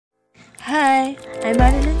Hi, I'm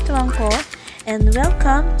Marilyn Tuangco and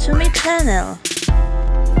welcome to my channel.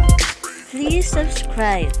 Please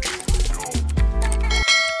subscribe.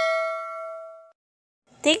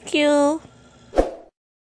 Thank you.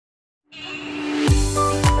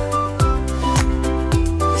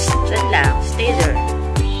 Diyan lang. Stay there.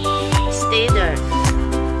 Stay there.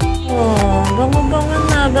 Oh, bango-bango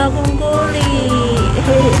na. Bagong guli.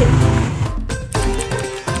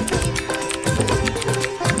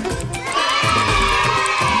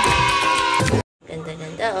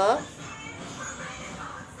 Ganda-ganda, oh.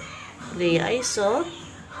 Gray eyes, oh.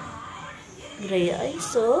 Gray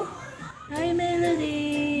eyes, oh. Hi,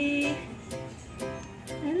 Melody.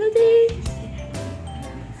 Melody.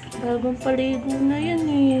 Bagong paligo na yan,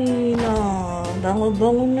 eh.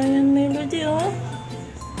 Bango-bango na yan, Melody, oh.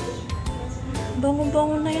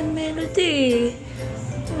 Bango-bango na yan, Melody.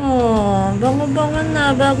 Oh, bango-bango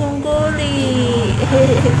na. Bagong guli.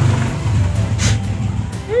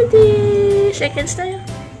 Melody. Shake hands tayo.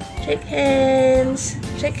 Shake hands.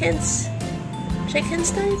 Shake hands. Shake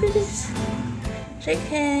hands tayo, please. Shake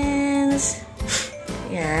hands.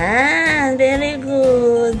 Yan. Very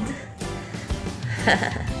good.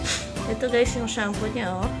 Ito guys, yung shampoo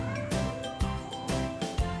niya, oh.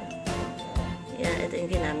 Yan. Ito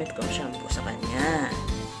yung ginamit kong shampoo sa kanya.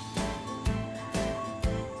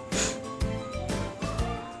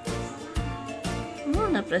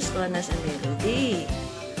 Na-press ko na sa Melody.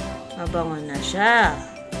 Mabango na siya.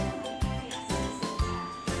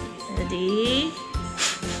 Ready?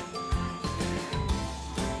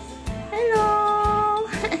 Hello!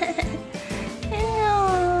 Hello!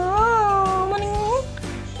 Morning!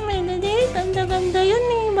 Melody, ganda-ganda yan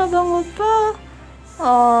eh. Mabango pa.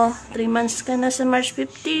 Oh, 3 months ka na sa March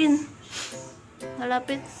 15.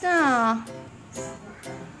 Malapit na.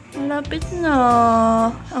 Malapit na.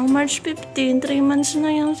 Ang March 15, 3 months na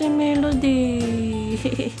yung si Melody.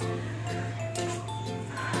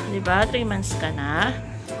 Diba? 3 months ka na,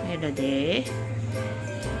 Melody.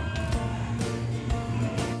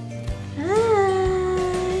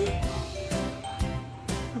 Hi!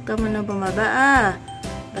 Huwag ka muna bumaba, ah.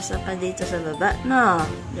 Basta pa dito sa baba, no?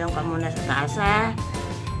 Diyan ka muna sa taas, ha?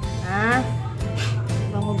 Ha?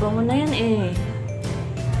 Bango-bango na yan, eh.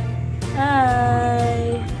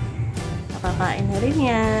 Hi! Nakakain na rin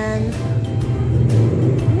yan.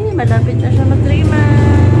 Ay, malapit na siya mag 3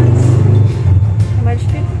 months. March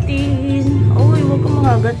 15. Uy, huwag kang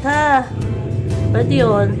mangagat, ha? Ba't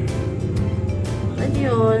yun? Ba't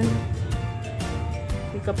yun?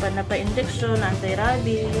 Hindi ka pa napa-injection,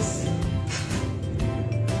 anti-rabies.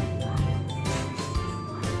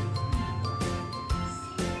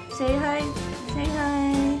 Say hi. Say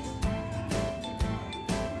hi.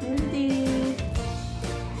 Melody.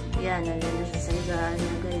 Yan, nandiyan na siya sa higaan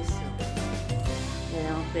niya, guys. Yan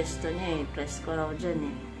ang pwesto niya, eh. Press ko raw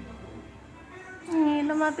dyan, eh. Ay,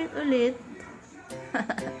 lumapit ulit.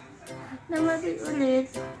 Lumapit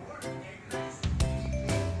ulit.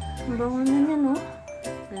 Ang bango na niya, no?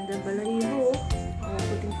 Ganda balahibo, oh. Oh,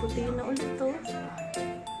 puting-puti na ulit, oh.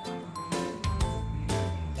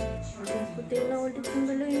 Puting-puti na ulit yung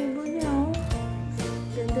balahibo niya, oh.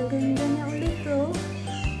 Ganda-ganda niya ulit, oh.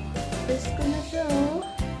 Press ko na siya, oh.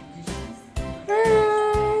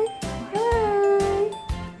 Hi! Hi!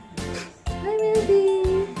 Hi,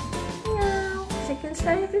 Melody! Meow! Shake hands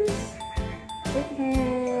tayo, please. Shake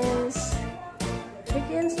hands. Shake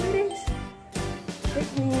hands, please.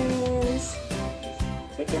 Shake hands.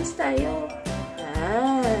 Shake hands tayo.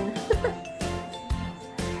 Yan.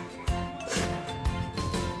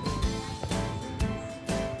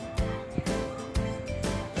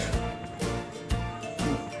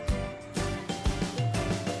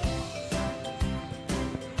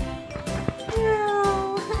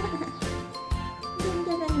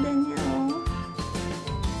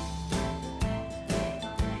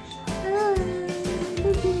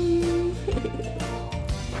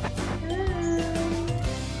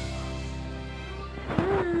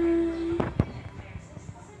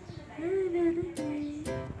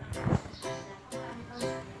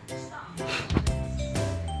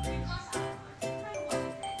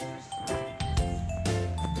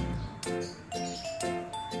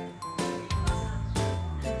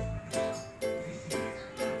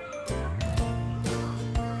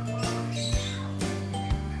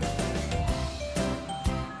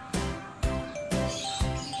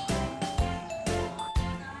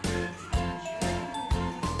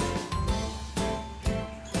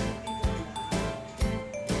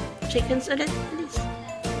 Shake hands ulit, please.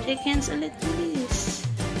 Shake hands ulit, please.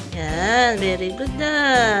 Yan, very good na.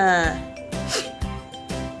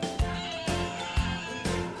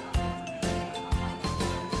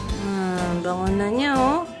 Bango-bango na niya,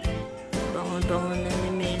 oh. Bango-bango na ni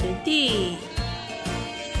Melody.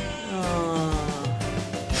 Oh.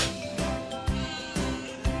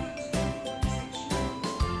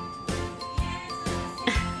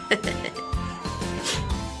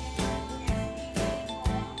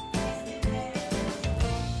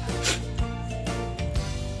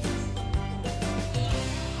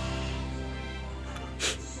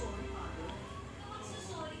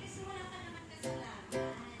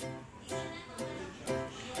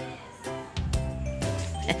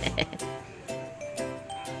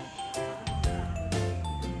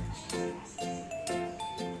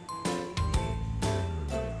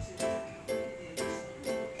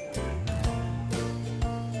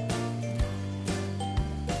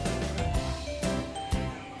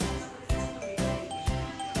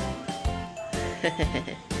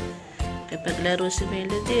 Nakipaglaro si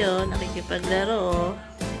Melody, oh. Nakikipaglaro, oh.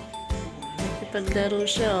 Nakikipaglaro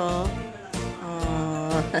siya, oh.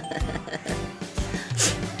 Oh.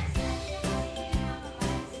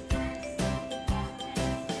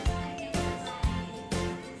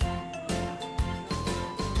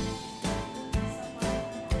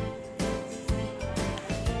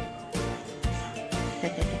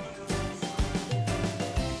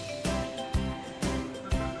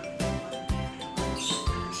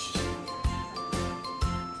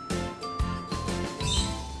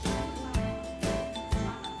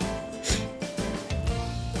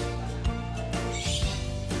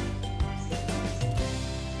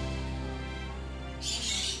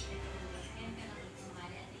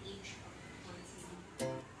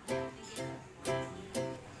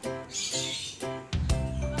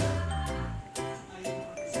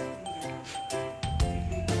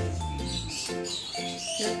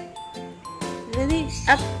 Ready?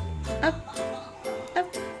 Up, up, up.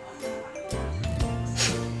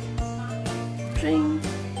 String.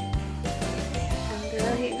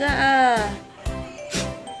 Ganda higa, ah.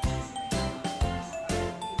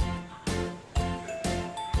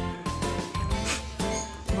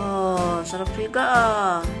 Oh, sarap higa,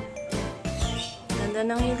 ah. Ganda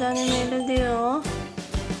ng higa ni Melody, oh.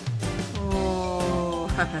 Oh,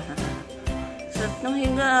 sarap ng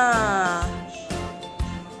higa.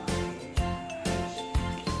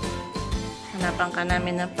 Hanapan ka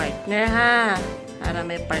namin ng partner, ha? Para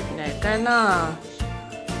may partner ka, no?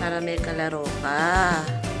 Para may kalaro ka.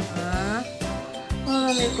 Ha?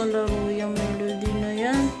 Para may kalaro yung Melody na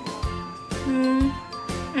yan.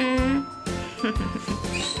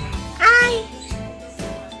 Ay!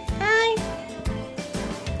 Ay!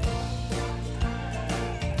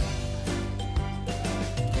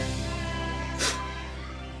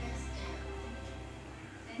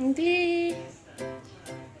 Hindi.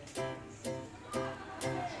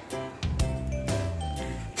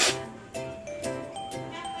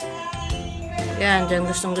 Yan, dyan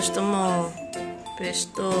gustong-gusto mo.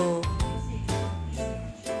 Pwesto.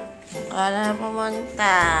 Kala na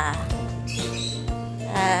pumunta.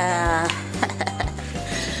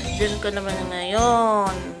 Dyan ko naman ngayon.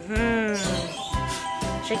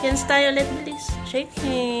 Shake hands tayo ulit, please. Shake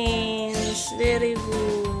hands. Very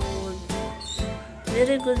good.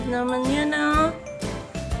 Very good naman yan, ah.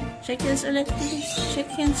 Shake hands ulit, please. Shake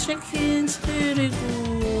hands, shake hands. Very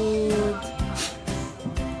good.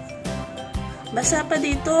 Basa pa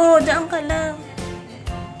dito. Diyan ka lang.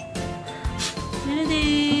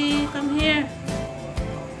 Melody, come here.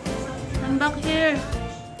 Come back here.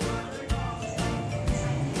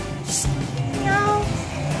 Meow.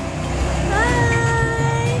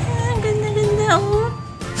 Hi. Ang ganda-ganda, oh.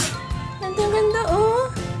 Ganda-ganda, oh.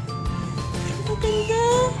 Ang ganda.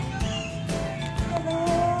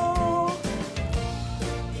 Hello.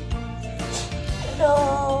 Hello.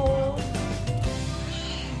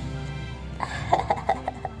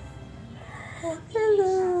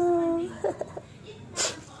 Hello.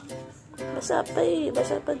 Basa pa, eh.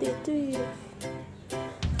 Basa pa dito, eh.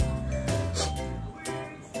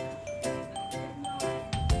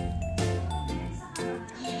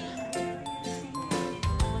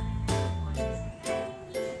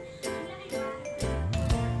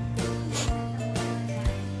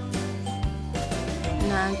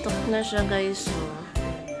 Inaantok na siya, guys, oh.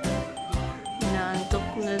 Inaantok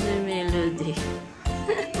na si Melody.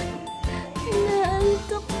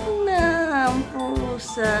 Inaantok na ang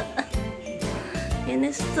pusa.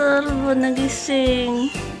 Inestorbo, nagising.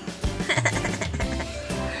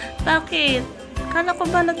 Bakit? Kala ko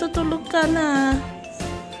ba natutulog ka na?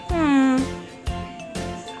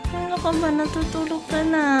 Kala ko ba natutulog ka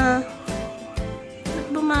na? Ba't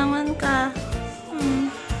bumangon ka?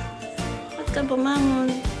 Ba't ka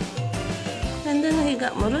bumangon? Ganda na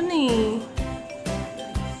higa mo ron, eh.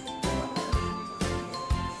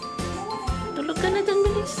 ka na dun,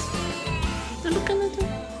 bilis. Tulog ka na dun.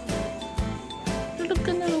 Tulog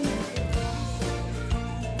ka na rin.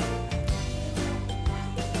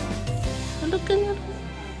 Tulog ka na rin.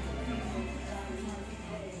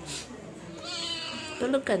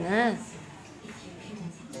 Tulog ka na.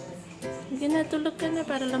 Sige na, tulog ka na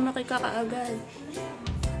para lumaki ka kaagad.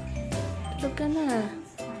 Tulog ka na.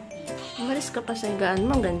 Umalis ka pa sa higaan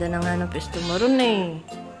mo. Ang ganda na nga ng pwesto mo ron eh.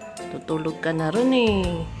 Tutulog ka na ron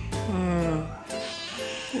eh.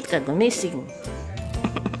 Hindi ka gumising.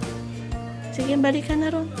 Sige, balik ka na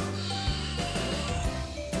ron.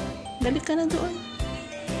 Balik ka na doon.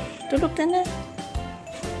 Tulog ka na.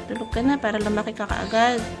 Tulog ka na para lumaki ka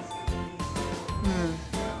kaagad.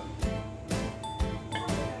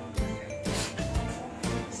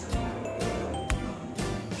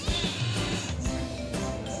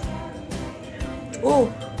 Oh!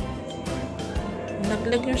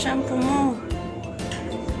 Naglag yung shampoo mo.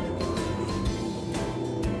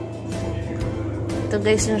 Ito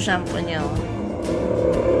guys yung shampoo niya. Oh.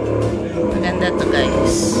 Maganda to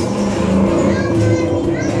guys.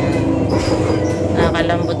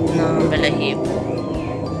 Nakakalambot ng balahibo.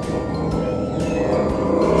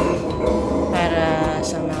 Para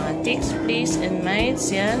sa mga ticks, fleas, and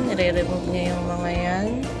mites, yan. Nire-remove niya yung mga yan.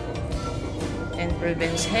 And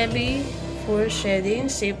prevents heavy fur shedding,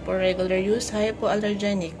 safe for regular use,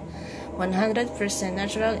 hypoallergenic, 100%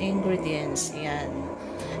 natural ingredients. Yan.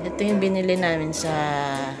 Ito yung binili namin sa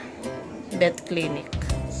vet clinic,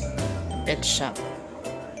 pet shop.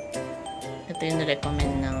 Ito yung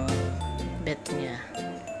recommend ng vet niya.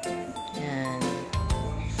 Yan.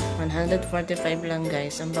 145 lang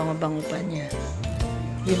guys. Ang bango-bango pa niya.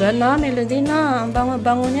 Diba na, Melody na? Ang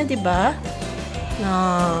bango-bango niya, diba? Na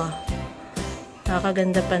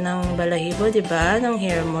nakakaganda pa ng balahibo, diba? Ng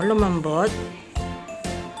hair mo, lumambot.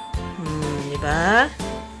 Diba?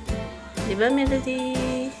 Diba, Melody?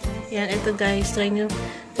 Yan, ito guys. Try nyo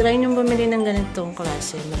bumili ng ganitong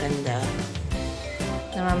klase. Maganda.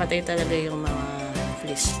 Namamatay talaga yung mga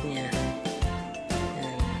fleas niya.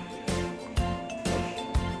 Yan.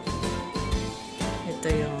 Ito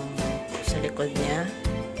yung sa likod niya.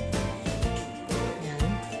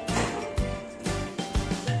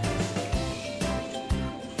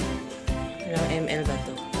 Ml ba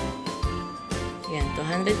to? Yan,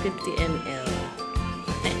 250 ml.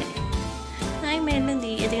 Hi,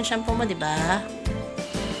 Melody. Ito yung shampoo mo, diba?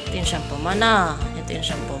 Ito yung shampoo mo na. Ito yung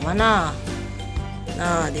shampoo mo na.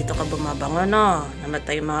 Na, dito ka bumabango na.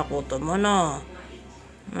 Namatay yung mga kuto mo na.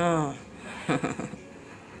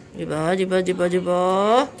 Diba? Diba? Diba? Diba?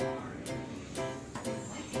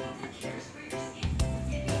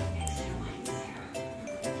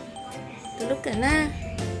 Tulog ka na.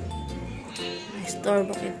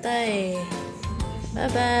 Storbo kita eh.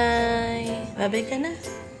 Bye-bye. Bye-bye ka na.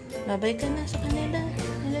 Bye-bye ka na sa kanila.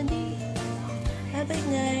 Melody. Bye-bye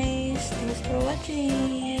guys. Thanks for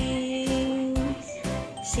watching.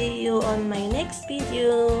 See you on my next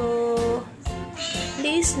video.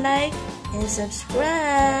 Please like and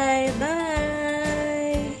subscribe.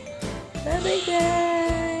 Bye. Bye-bye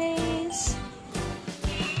guys.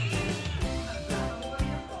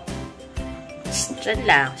 Diyan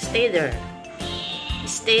lang. Stay there.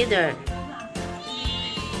 Stay there.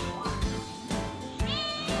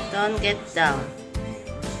 Don't get down.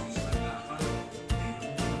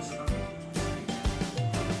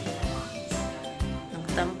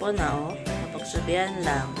 Nagtampo na oh. Napagsabihan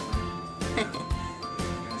lang.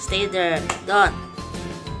 Stay there. Don't.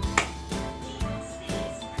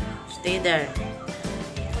 Stay there.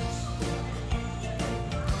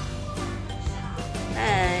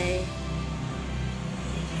 Bye.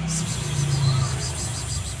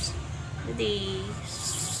 Daddy.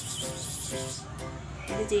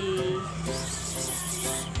 Daddy.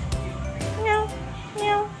 Meow.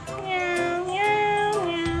 Meow. Meow. Meow.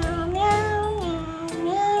 Meow. Meow.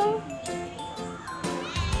 Meow.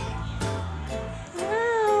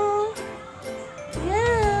 Meow.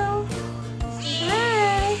 Meow.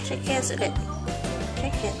 Hi. Check hands ulit.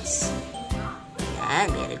 Check hands. Yan.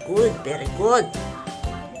 Very good. Very good.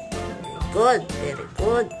 Very good. Very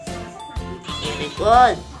good. Very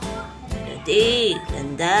good. Daddy,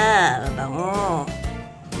 ganda, mabango.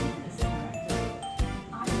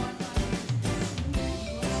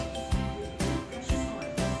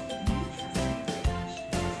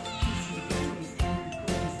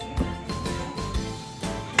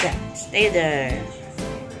 Yeah, stay there.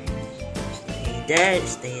 Stay there,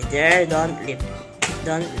 stay there. Don't leave.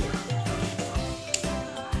 Don't leave.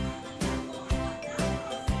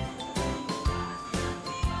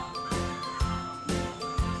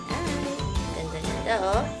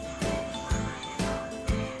 Oh.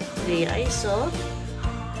 Gray eyes, oh.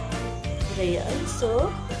 Gray eyes, oh.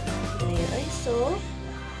 Gray eyes, oh.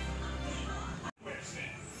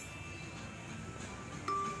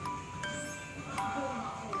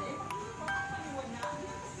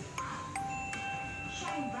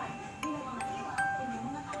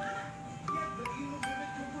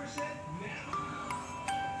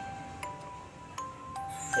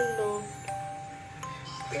 Tulog.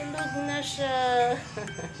 Tulog na siya.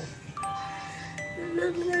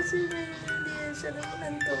 Tulog na si Melody. Sarap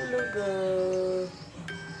ng tulog, oh.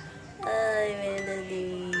 Ay,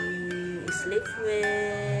 Melody. Sleep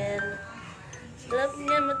well. Sarap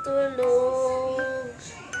niya matulog.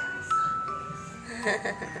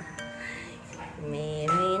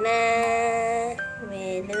 Mimi na.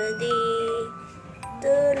 Melody.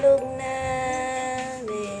 Tulog na.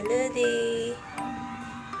 Melody.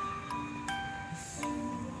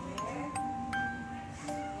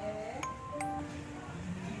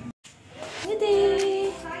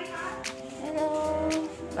 Hello.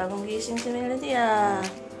 Bagong gising si Melody, ah.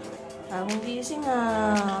 Bagong gising,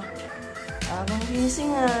 ah. Bagong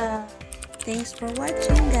gising, ah. Thanks for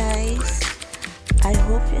watching, guys. I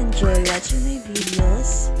hope you enjoy watching my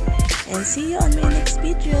videos. And see you on my next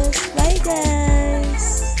videos. Bye,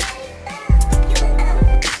 guys.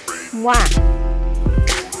 Mwah.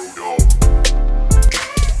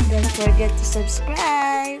 Don't forget to subscribe.